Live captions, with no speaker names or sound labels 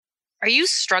Are you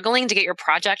struggling to get your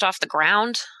project off the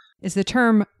ground? Is the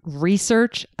term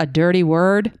research a dirty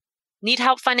word? Need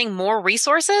help finding more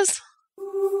resources?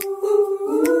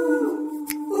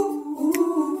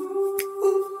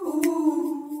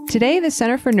 Today, the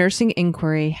Center for Nursing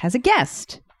Inquiry has a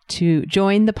guest to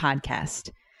join the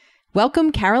podcast.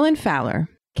 Welcome, Carolyn Fowler.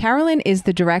 Carolyn is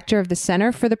the director of the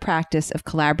Center for the Practice of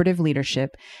Collaborative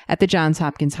Leadership at the Johns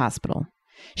Hopkins Hospital.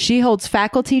 She holds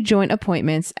faculty joint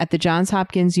appointments at the Johns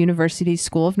Hopkins University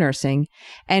School of Nursing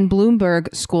and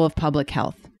Bloomberg School of Public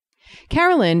Health.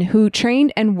 Carolyn, who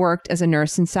trained and worked as a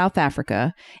nurse in South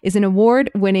Africa, is an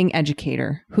award-winning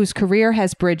educator whose career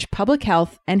has bridged public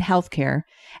health and healthcare,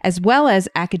 as well as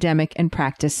academic and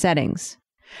practice settings.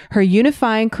 Her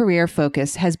unifying career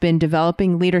focus has been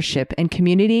developing leadership and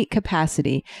community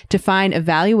capacity to find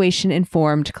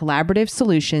evaluation-informed collaborative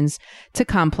solutions to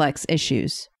complex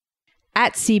issues.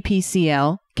 At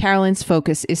CPCL, Carolyn's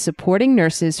focus is supporting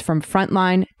nurses from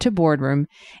frontline to boardroom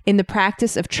in the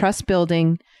practice of trust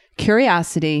building,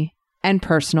 curiosity, and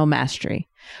personal mastery.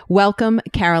 Welcome,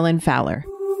 Carolyn Fowler.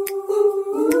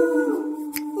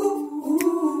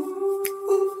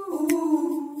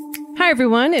 Hi,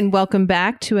 everyone, and welcome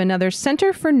back to another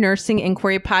Center for Nursing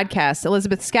Inquiry podcast.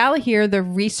 Elizabeth Scala here, the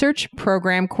Research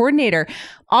Program Coordinator,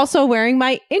 also wearing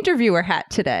my interviewer hat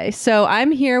today. So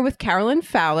I'm here with Carolyn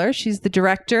Fowler. She's the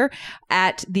director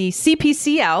at the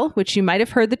CPCL, which you might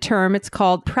have heard the term. It's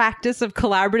called Practice of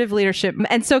Collaborative Leadership.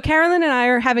 And so Carolyn and I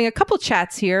are having a couple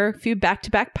chats here, a few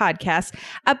back-to-back podcasts,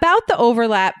 about the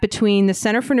overlap between the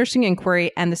Center for Nursing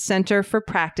Inquiry and the Center for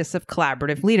Practice of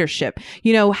Collaborative Leadership.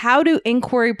 You know, how do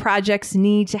inquiry projects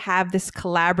need to have this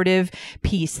collaborative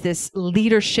piece, this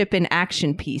leadership in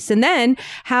action piece? And then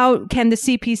how can the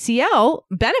CPCL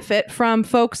benefit from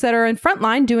folks that are in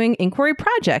frontline doing inquiry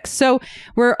projects? So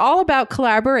we're all about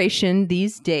collaboration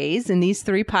these days in these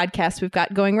three podcasts we've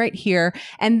got going right here.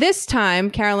 And this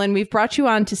time, Carolyn, we've brought you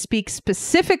on to speak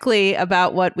specifically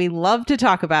about what we love to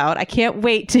talk about. I can't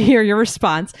wait to hear your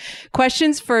response.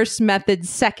 Questions first,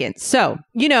 methods second. So,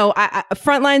 you know,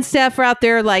 frontline staff are out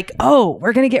there like, oh,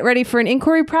 we're going to get ready for an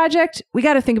inquiry project. We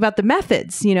got to think about the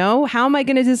methods. You know, how am I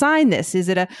going to design this? Is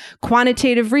it a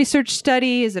quantitative research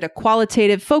study? Is it a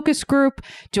qualitative focus group?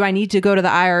 Do I need to go to the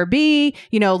IRB?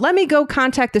 You know, let me go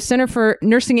contact the Center for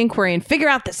Nursing Inquiry and figure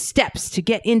out the steps to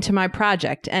get into my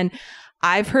project. And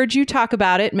I've heard you talk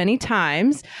about it many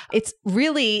times. It's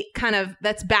really kind of,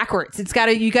 that's backwards.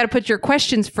 You got to put your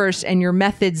questions first and your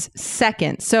methods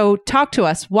second. So talk to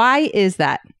us. Why is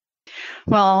that?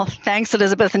 Well, thanks,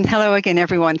 Elizabeth. And hello again,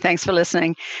 everyone. Thanks for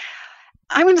listening.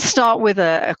 I'm going to start with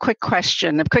a quick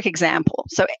question, a quick example.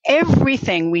 So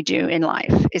everything we do in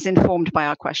life is informed by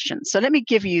our questions. So let me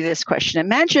give you this question.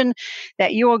 Imagine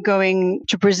that you're going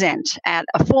to present at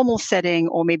a formal setting,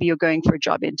 or maybe you're going for a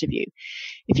job interview.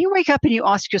 If you wake up and you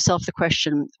ask yourself the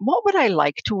question, what would I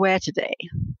like to wear today?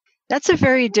 That's a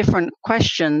very different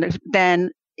question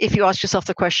than if you ask yourself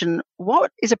the question,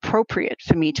 what is appropriate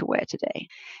for me to wear today?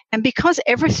 And because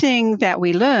everything that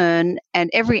we learn and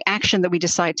every action that we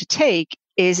decide to take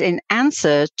is in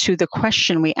answer to the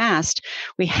question we asked,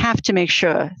 we have to make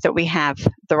sure that we have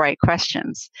the right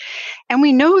questions. And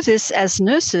we know this as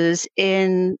nurses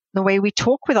in the way we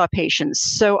talk with our patients.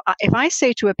 So if I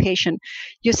say to a patient,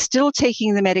 you're still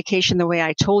taking the medication the way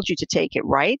I told you to take it,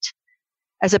 right?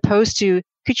 As opposed to,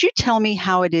 could you tell me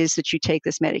how it is that you take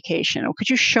this medication? Or could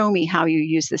you show me how you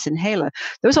use this inhaler?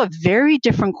 Those are very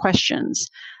different questions,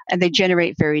 and they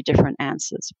generate very different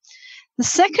answers. The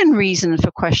second reason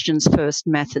for questions first,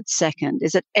 methods second,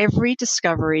 is that every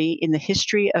discovery in the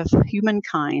history of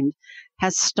humankind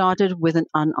has started with an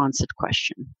unanswered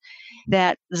question.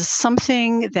 That there's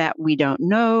something that we don't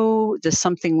know, there's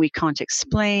something we can't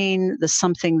explain, there's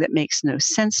something that makes no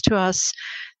sense to us,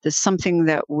 there's something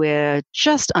that we're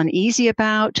just uneasy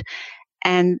about,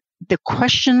 and the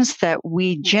questions that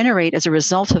we generate as a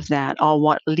result of that are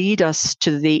what lead us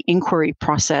to the inquiry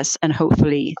process and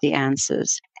hopefully the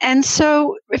answers. And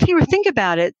so if you think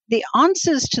about it, the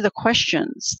answers to the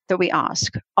questions that we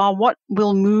ask are what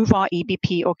will move our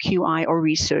EBP or QI or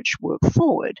research work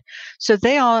forward. So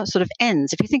they are sort of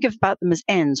ends. If you think about them as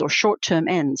ends or short-term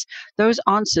ends, those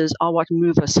answers are what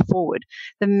move us forward.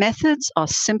 The methods are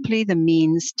simply the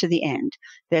means to the end.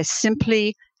 They're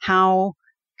simply how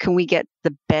can we get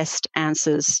the best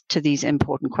answers to these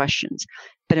important questions?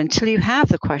 But until you have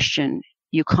the question,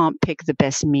 you can't pick the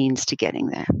best means to getting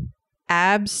there.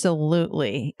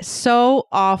 Absolutely. So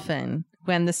often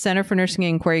when the Center for Nursing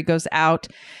Inquiry goes out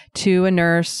to a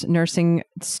nurse, nursing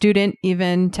student,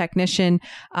 even technician,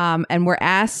 and we're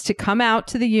asked to come out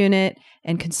to the unit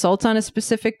and consult on a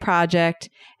specific project,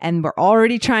 and we're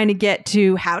already trying to get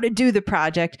to how to do the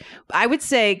project, I would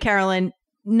say, Carolyn,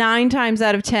 9 times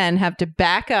out of 10 have to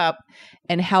back up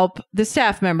and help the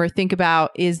staff member think about,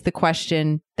 is the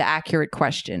question the accurate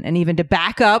question? And even to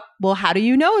back up, well, how do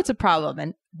you know it's a problem?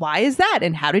 And why is that?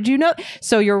 And how did you know?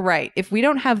 So you're right. If we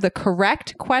don't have the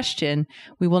correct question,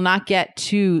 we will not get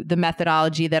to the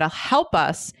methodology that'll help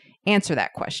us answer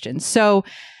that question. So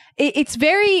it's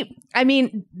very, I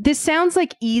mean, this sounds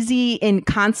like easy in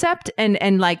concept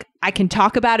and like I can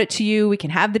talk about it to you. We can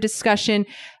have the discussion.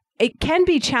 It can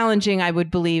be challenging, I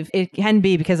would believe. It can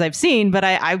be because I've seen, but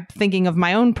I'm thinking of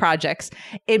my own projects.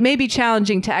 It may be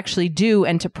challenging to actually do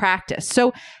and to practice.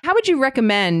 So how would you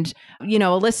recommend,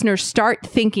 a listener start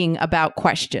thinking about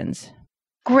questions?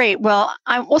 Great. Well,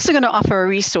 I'm also going to offer a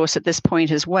resource at this point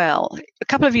as well. A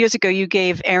couple of years ago, you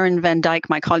gave Erin Van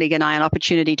Dyke, my colleague, and I an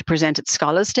opportunity to present at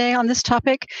Scholars Day on this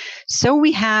topic. So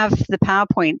we have the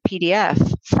PowerPoint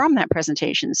PDF from that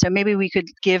presentation. So maybe we could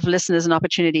give listeners an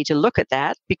opportunity to look at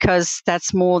that, because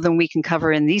that's more than we can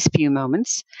cover in these few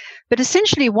moments. But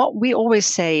essentially, what we always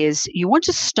say is you want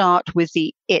to start with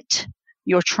the it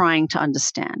you're trying to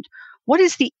understand. What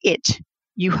is the it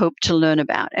you hope to learn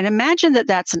about? And imagine that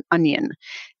that's an onion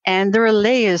and there are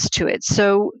layers to it.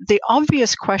 So the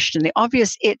obvious question, the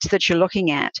obvious it that you're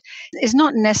looking at is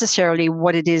not necessarily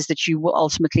what it is that you will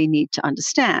ultimately need to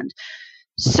understand.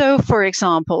 So, for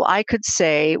example, I could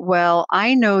say, well,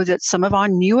 I know that some of our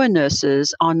newer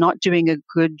nurses are not doing a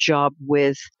good job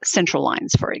with central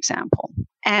lines, for example.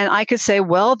 And I could say,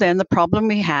 well, then the problem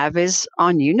we have is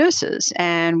our new nurses,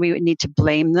 and we need to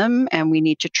blame them, and we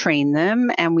need to train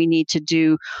them, and we need to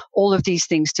do all of these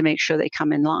things to make sure they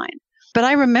come in line. But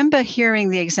I remember hearing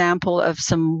the example of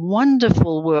some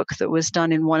wonderful work that was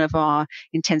done in one of our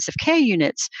intensive care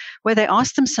units where they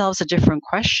asked themselves a different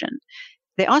question.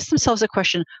 They asked themselves a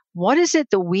question, what is it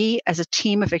that we as a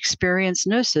team of experienced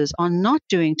nurses are not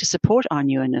doing to support our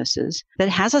newer nurses that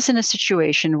has us in a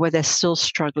situation where they're still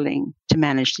struggling to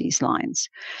manage these lines?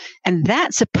 And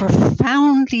that's a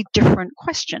profoundly different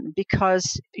question,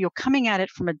 because you're coming at it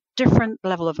from a different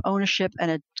level of ownership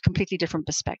and a completely different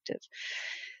perspective.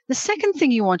 The second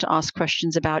thing you want to ask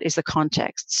questions about is the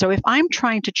context. So if I'm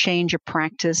trying to change a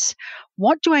practice,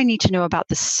 what do I need to know about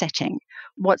the setting?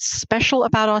 What's special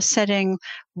about our setting?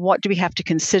 What do we have to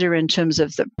consider in terms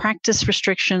of the practice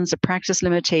restrictions, the practice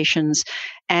limitations?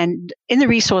 And in the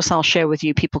resource I'll share with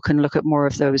you, people can look at more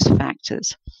of those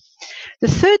factors. The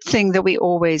third thing that we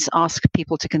always ask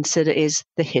people to consider is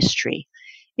the history.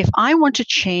 If I want to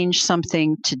change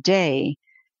something today,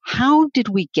 how did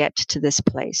we get to this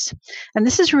place? And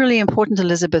this is really important,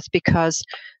 Elizabeth, because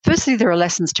firstly, there are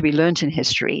lessons to be learned in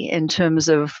history in terms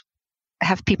of,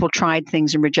 have people tried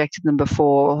things and rejected them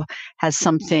before? Has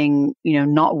something,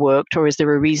 not worked, or is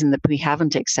there a reason that we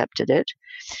haven't accepted it?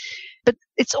 But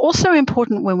it's also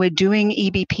important when we're doing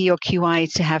EBP or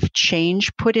QI to have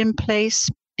change put in place,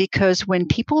 because when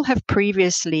people have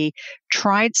previously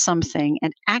tried something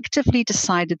and actively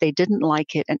decided they didn't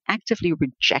like it and actively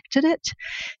rejected it,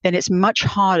 then it's much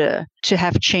harder to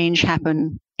have change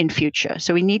happen in future.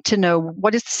 So we need to know,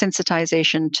 what is the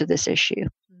sensitization to this issue?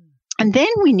 And then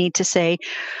we need to say,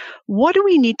 what do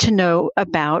we need to know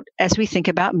about as we think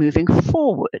about moving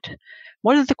forward?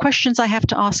 What are the questions I have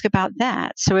to ask about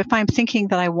that? So if I'm thinking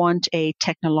that I want a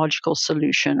technological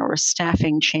solution or a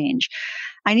staffing change,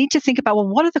 I need to think about, well,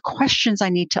 what are the questions I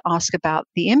need to ask about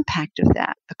the impact of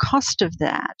that, the cost of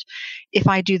that? If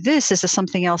I do this, is there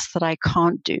something else that I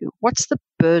can't do? What's the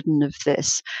burden of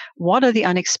this? What are the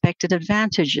unexpected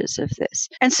advantages of this?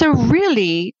 And so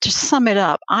really, to sum it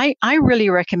up, I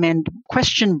really recommend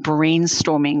question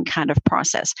brainstorming kind of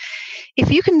process.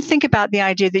 If you can think about the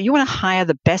idea that you want to hire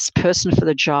the best person for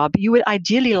the job, you would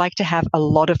ideally like to have a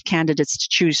lot of candidates to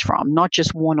choose from, not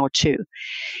just one or two.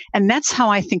 And that's how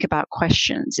I think about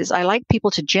questions. Is I like people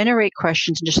to generate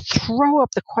questions and just throw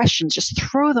up the questions, just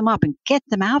throw them up and get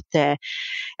them out there.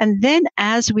 And then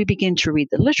as we begin to read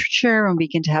the literature and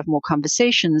begin to have more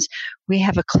conversations, we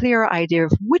have a clearer idea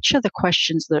of which are the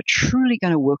questions that are truly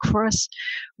going to work for us,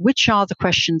 which are the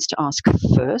questions to ask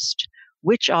first,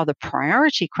 which are the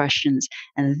priority questions,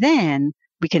 and then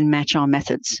we can match our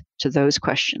methods to those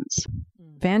questions.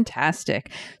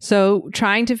 Fantastic. So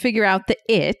trying to figure out the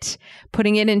it,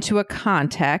 putting it into a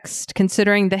context,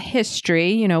 considering the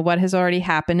history, what has already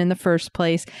happened in the first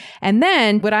place. And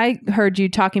then what I heard you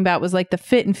talking about was like the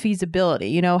fit and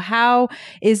feasibility. How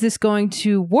is this going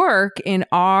to work in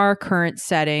our current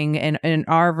setting and in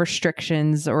our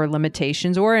restrictions or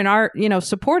limitations or in our,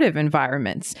 supportive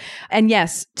environments? And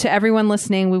yes, to everyone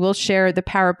listening, we will share the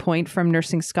PowerPoint from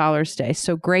Nursing Scholars Day.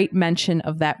 So great mention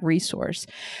of that resource.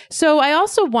 So I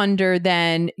also wonder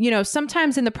then,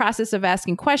 sometimes in the process of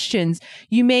asking questions,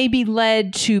 you may be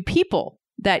led to people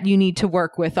that you need to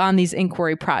work with on these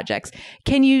inquiry projects.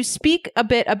 Can you speak a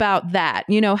bit about that?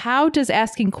 How does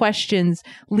asking questions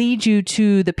lead you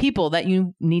to the people that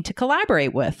you need to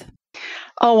collaborate with?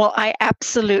 Oh, well, I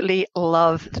absolutely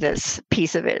love this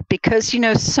piece of it because,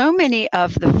 so many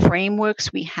of the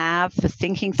frameworks we have for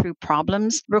thinking through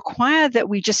problems require that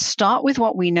we just start with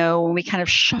what we know and we kind of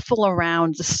shuffle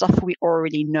around the stuff we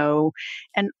already know.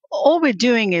 And all we're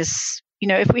doing is,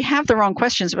 if we have the wrong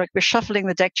questions, we're shuffling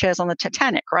the deck chairs on the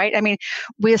Titanic, right? I mean,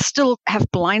 we still have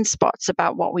blind spots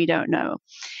about what we don't know.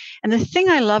 And the thing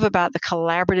I love about the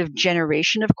collaborative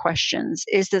generation of questions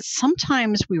is that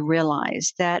sometimes we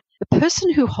realize that the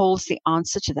person who holds the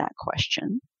answer to that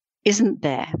question isn't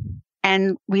there,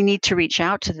 and we need to reach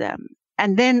out to them.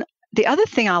 And then the other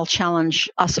thing I'll challenge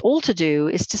us all to do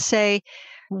is to say,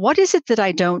 what is it that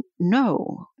I don't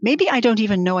know? Maybe I don't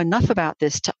even know enough about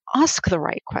this to ask the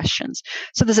right questions.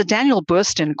 So there's a Daniel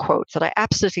Boorstin quote that I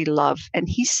absolutely love. And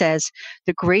he says,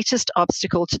 the greatest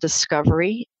obstacle to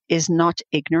discovery is not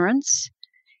ignorance.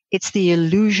 It's the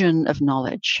illusion of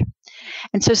knowledge.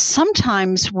 And so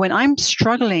sometimes when I'm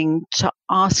struggling to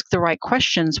ask the right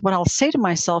questions, what I'll say to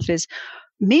myself is,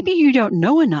 maybe you don't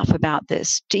know enough about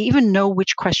this to even know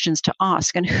which questions to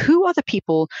ask, and who are the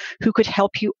people who could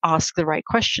help you ask the right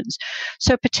questions.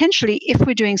 So potentially, if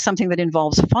we're doing something that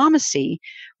involves pharmacy,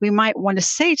 we might want to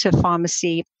say to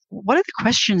pharmacy, what are the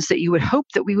questions that you would hope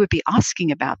that we would be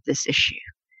asking about this issue?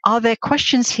 Are there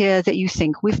questions here that you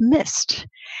think we've missed?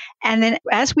 And then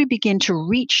as we begin to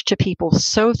reach to people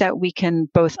so that we can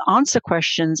both answer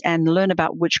questions and learn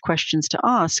about which questions to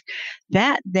ask,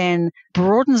 that then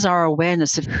broadens our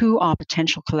awareness of who our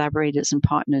potential collaborators and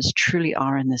partners truly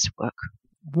are in this work.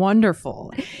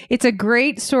 Wonderful. It's a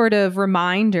great sort of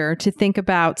reminder to think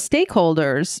about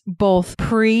stakeholders, both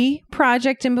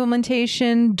pre-project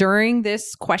implementation, during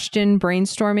this question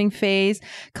brainstorming phase,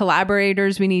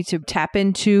 collaborators we need to tap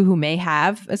into who may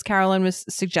have, as Carolyn was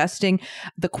suggesting,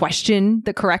 the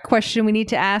correct question we need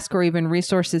to ask, or even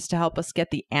resources to help us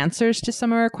get the answers to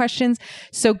some of our questions.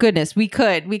 So goodness, we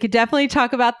could definitely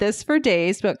talk about this for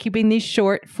days, but keeping these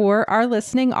short for our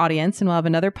listening audience. And we'll have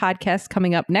another podcast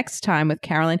coming up next time with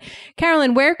Carolyn.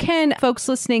 Carolyn, where can folks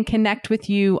listening connect with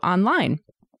you online?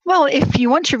 Well, if you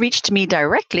want to reach to me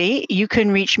directly, you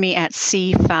can reach me at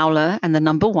cfowler and the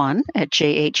number 1 at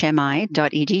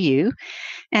jhmi.edu.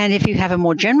 And if you have a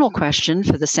more general question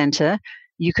for the center,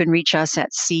 you can reach us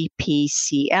at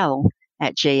cpcl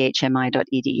at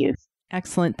jhmi.edu.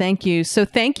 Excellent. Thank you. So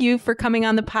thank you for coming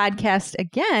on the podcast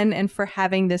again and for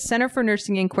having the Center for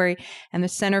Nursing Inquiry and the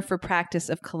Center for Practice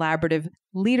of Collaborative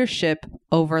Leadership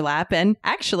overlap and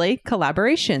actually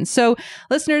collaboration. So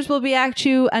listeners, will be at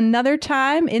you another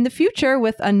time in the future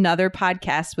with another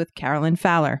podcast with Carolyn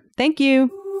Fowler. Thank you.